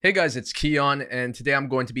Hey guys, it's Keon, and today I'm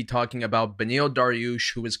going to be talking about Beneil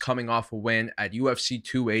Dariush, who is coming off a win at UFC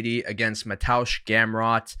 280 against Mateusz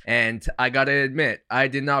Gamrot. And I gotta admit, I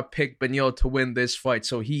did not pick Beneil to win this fight,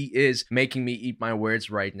 so he is making me eat my words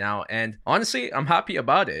right now. And honestly, I'm happy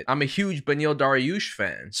about it. I'm a huge Beneil Dariush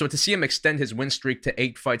fan, so to see him extend his win streak to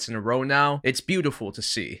 8 fights in a row now, it's beautiful to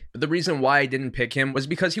see. But the reason why I didn't pick him was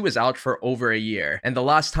because he was out for over a year, and the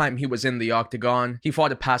last time he was in the octagon, he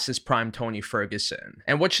fought a past his prime Tony Ferguson.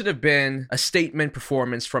 And what should have been a statement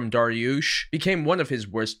performance from Dariush became one of his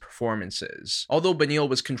worst performances. Although Beneil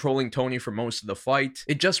was controlling Tony for most of the fight,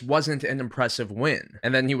 it just wasn't an impressive win.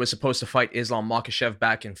 And then he was supposed to fight Islam Makhachev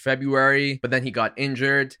back in February, but then he got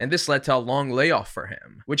injured, and this led to a long layoff for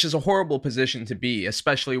him, which is a horrible position to be,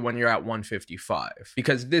 especially when you're at 155,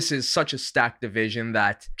 because this is such a stacked division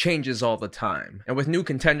that changes all the time. And with new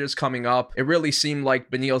contenders coming up, it really seemed like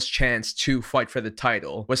Beneil's chance to fight for the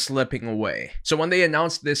title was slipping away. So when they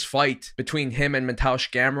announced this fight between him and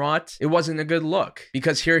Mateusz Gamrot, it wasn't a good look,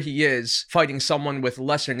 because here he is fighting someone with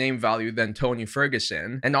lesser name value than Tony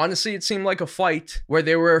Ferguson, and honestly it seemed like a fight where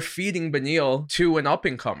they were feeding Beneil to an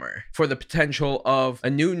up-and-comer for the potential of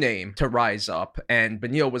a new name to rise up, and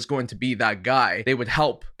Beneil was going to be that guy they would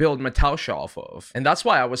help build Mateusz off of. And that's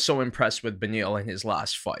why I was so impressed with Beneil in his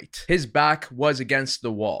last fight. His back was against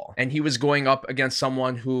the wall, and he was going up against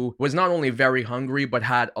someone who was not only very hungry but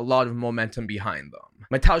had a lot of momentum behind them.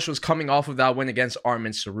 Mateusz was coming off of that win against Arman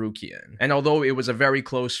Tsarukyan. And although it was a very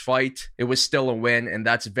close fight, it was still a win, and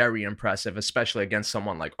that's very impressive, especially against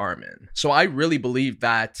someone like Arman. So I really believe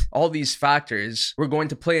that all these factors were going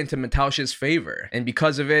to play into Mateusz's favor, and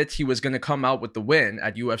because of it, he was going to come out with the win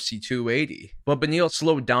at UFC 280. But Beneil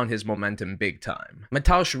slowed down his momentum big time.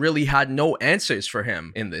 Mateusz really had no answers for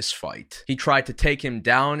him in this fight. He tried to take him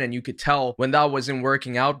down, and you could tell when that wasn't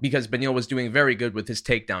working out because Beneil was doing very good with his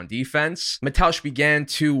takedown defense. Mateusz began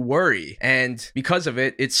to worry, and because of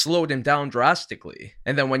it, it slowed him down drastically.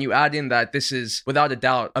 And then when you add in that this is without a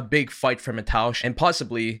doubt a big fight for Mateusz and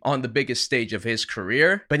possibly on the biggest stage of his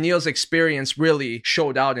career, Beneil's experience really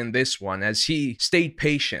showed out in this one as he stayed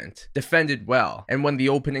patient, defended well, and when the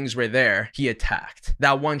openings were there, he attacked.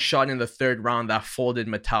 That one shot in the third round that folded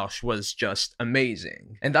Mateusz was just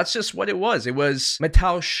amazing. And that's just what it was. It was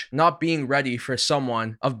Mateusz not being ready for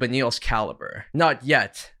someone of Beneil's caliber. Not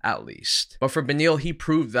yet, at least. But for Beneil, he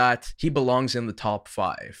proved that he belongs in the top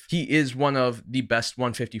 5. He is one of the best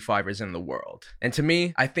 155ers in the world. And to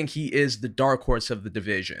me, I think he is the dark horse of the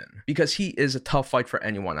division because he is a tough fight for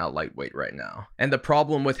anyone at lightweight right now. And the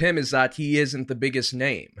problem with him is that he isn't the biggest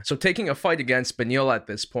name. So taking a fight against Beneil at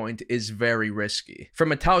this point is very risky. For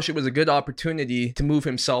Mateusz, it was a good opportunity to move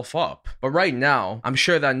himself up. But right now, I'm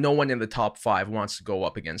sure that no one in the top 5 wants to go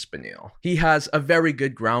up against Beneil. He has a very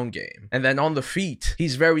good ground game. And then on the feet,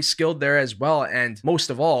 he's very skilled there as well, and most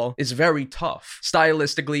of all, is very tough.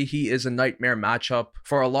 Stylistically, he is a nightmare matchup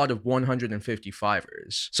for a lot of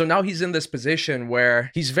 155ers. So now he's in this position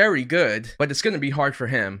where he's very good, but it's going to be hard for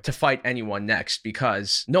him to fight anyone next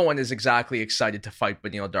because no one is exactly excited to fight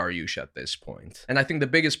Beneil Dariush at this point. And I think the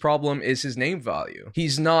biggest problem is his name value.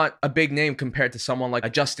 He's not a big name compared to someone like a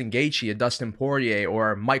Justin Gaethje, a Dustin Poirier,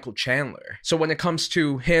 or Michael Chandler. So when it comes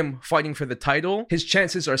to him fighting for the title, his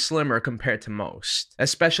chances are slimmer compared to most,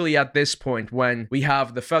 especially at this point when we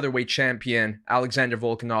have the featherweight champion Alexander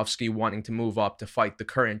Volkanovski wanting to move up to fight the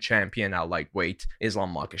current champion at lightweight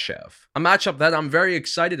Islam Makhachev. A matchup that I'm very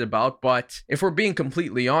excited about, but if we're being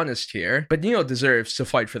completely honest here, Beneil deserves to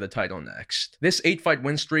fight for the title next. This 8-fight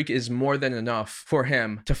win streak is more than enough for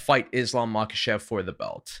him to fight Islam Makhachev for the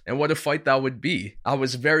belt. And what a fight that would be. I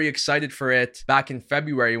was very excited for it back in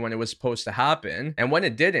February when it was supposed to happen, and when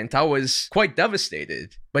it didn't, I was quite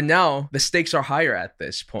devastated. But now, the stakes are higher at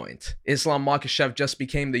this point. Islam Makhachev just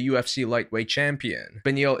became the UFC lightweight champion.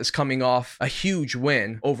 Beneil is coming off a huge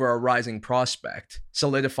win over a rising prospect,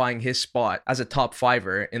 solidifying his spot as a top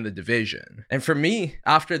 5er in the division. And for me,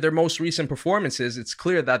 after their most recent performances, it's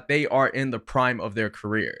clear that they are in the prime of their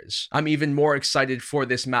careers. I'm even more excited for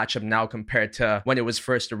this matchup now compared to when it was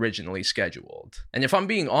first originally scheduled. And if I'm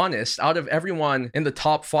being honest, out of everyone in the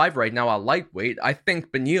top 5 right now at lightweight, I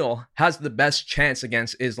think Beneil has the best chance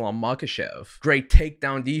against Islam Makhachev. Great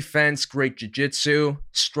takedown defense, great jiu-jitsu,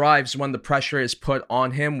 strives when the pressure is put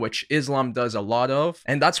on him, which Islam does a lot of.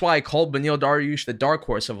 And that's why I call Beneil Dariush the dark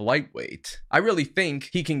horse of lightweight. I really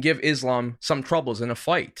think he can give Islam some troubles in a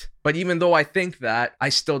fight. But even though I think that, I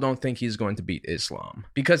still don't think he's going to beat Islam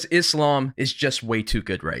because Islam is just way too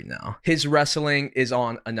good right now. His wrestling is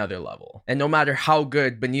on another level. And no matter how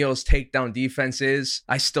good Beneil's takedown defense is,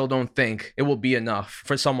 I still don't think it will be enough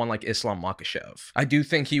for someone like Islam Makhachev. I do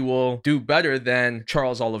think he will do better than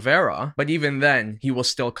Charles Oliveira, but even then, he will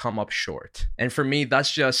still come up short. And for me,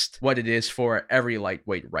 that's just what it is for every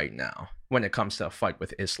lightweight right now when it comes to a fight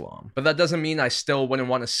with Islam. But that doesn't mean I still wouldn't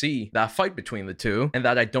want to see that fight between the two, and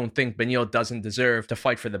that I don't think Beneil doesn't deserve to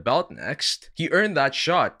fight for the belt next. He earned that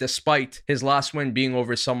shot despite his last win being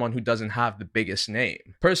over someone who doesn't have the biggest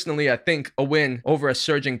name. Personally, I think a win over a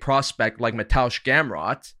surging prospect like Mateusz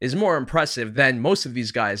Gamrot is more impressive than most of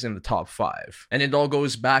these guys in the top 5. And it all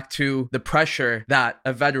goes back to the pressure that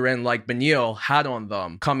a veteran like Beneil had on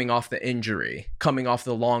them coming off the injury, coming off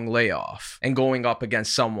the long layoff, and going up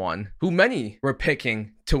against someone who many were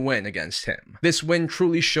picking to win against him. This win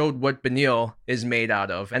truly showed what Beneil is made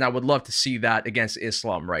out of, and I would love to see that against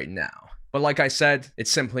Islam right now. But like I said,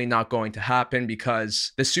 it's simply not going to happen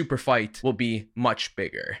because the super fight will be much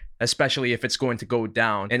bigger, especially if it's going to go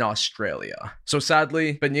down in Australia. So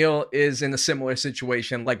sadly, Beneil is in a similar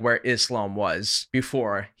situation like where Islam was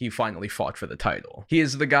before he finally fought for the title. He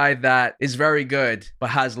is the guy that is very good,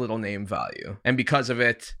 but has little name value. And because of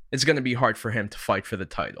it, it's going to be hard for him to fight for the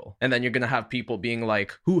title. And then you're going to have people being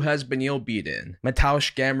like, who has Beneil beaten?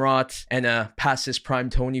 Mateusz Gamrot and past his prime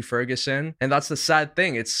Tony Ferguson? And that's the sad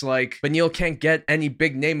thing. It's like Beneil can't get any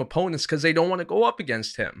big name opponents because they don't want to go up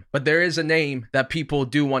against him. But there is a name that people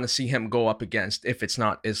do want to see him go up against if it's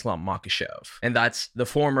not Islam Makhachev. And that's the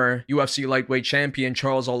former UFC lightweight champion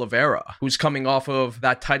Charles Oliveira, who's coming off of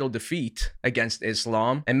that title defeat against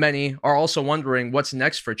Islam. And many are also wondering what's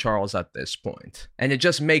next for Charles at this point. And it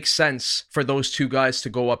just makes sense for those two guys to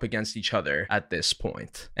go up against each other at this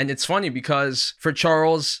point. And it's funny because for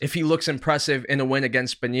Charles, if he looks impressive in a win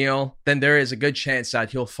against Beneil, then there is a good chance that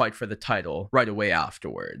he'll fight for the title right away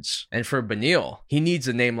afterwards. And for Beneil, he needs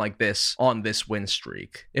a name like this on this win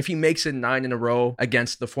streak. If he makes it 9 in a row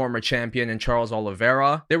against the former champion and Charles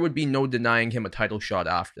Oliveira, there would be no denying him a title shot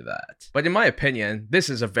after that. But in my opinion, this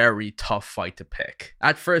is a very tough fight to pick.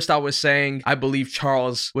 At first, I was saying I believe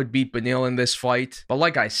Charles would beat Beneil in this fight, but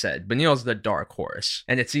like I said, Beneil's the dark horse,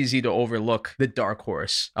 and it's easy to overlook the dark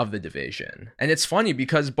horse of the division. And it's funny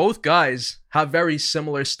because both guys have very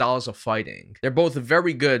similar styles of fighting. They're both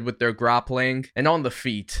very good with their grappling, and on the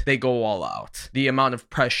feet, they go all out. The amount of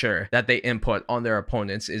pressure that they input on their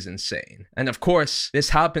opponents is insane. And of course, this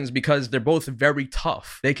happens because they're both very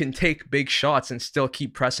tough. They can take big shots and still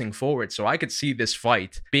keep pressing forward, so I could see this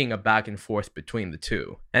fight being a back and forth between the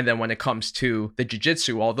two. And then when it comes to the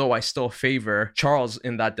jiu-jitsu, although I still favor Charles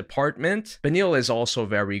in that department, Beneil is also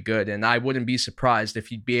very good, and I wouldn't be surprised if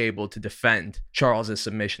he'd be able to defend Charles'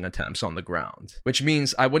 submission attempts on the ground. Which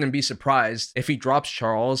means I wouldn't be surprised if he drops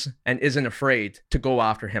Charles and isn't afraid to go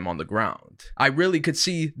after him on the ground. I really could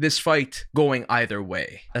see this fight going either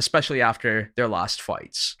way, especially after their last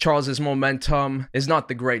fights. Charles' momentum is not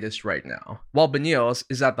the greatest right now, while Beneil's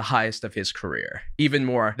is at the highest of his career, even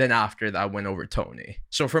more than after that win over Tony.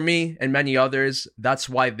 So for me and many others, that's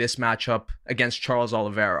why this matchup against Charles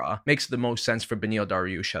Oliveira makes the most sense for Beneil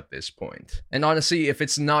Dariush at this point. And honestly, if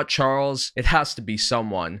it's not Charles, it has to be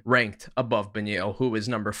someone ranked above Beneil, who is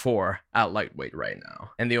number 4 at lightweight right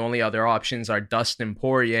now. And the only other options are Dustin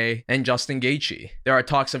Poirier and Justin Gaethje. There are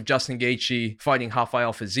talks of Justin Gaethje fighting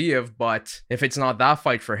Rafael Fiziev, but if it's not that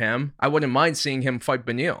fight for him, I wouldn't mind seeing him fight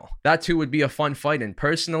Beneil. That too would be a fun fight, and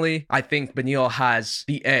personally, I think Beneil has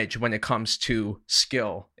the edge when it comes to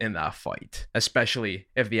skill in that fight, especially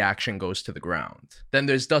if the action goes to the ground. Then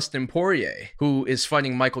there's Dustin Poirier, who is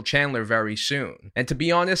fighting Michael Chandler very soon. And to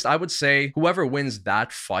be honest, I would say whoever wins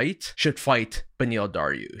that fight should fight Beneil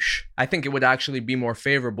Dariush. I think it would actually be more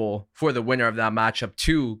favorable for the winner of that matchup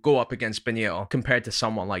to go up against Beneil compared to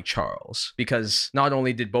someone like Charles. Because not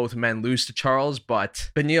only did both men lose to Charles, but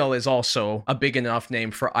Beneil is also a big enough name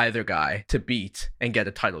for either guy to beat and get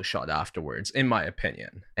a title shot afterwards, in my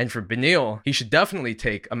opinion. And for Beneil, he should definitely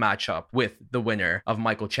take a matchup with the winner of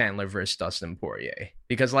Michael Chandler versus Dustin Poirier.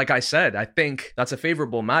 Because like I said, I think that's a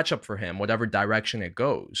favorable matchup for him, whatever direction it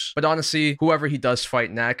goes. But honestly, whoever he does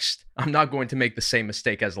fight next, I'm not going to make the same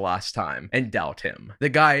mistake as last time and doubt him. The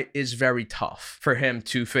guy is very tough for him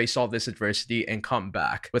to face all this adversity and come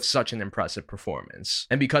back with such an impressive performance.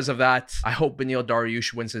 And because of that, I hope Beneil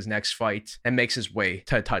Dariush wins his next fight and makes his way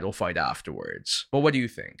to a title fight afterwards. But what do you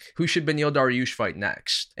think? Who should Beneil Dariush fight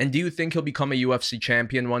next? And do you think he'll become a UFC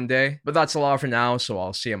champion one day? But that's a lot for now, so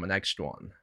I'll see you on the next one.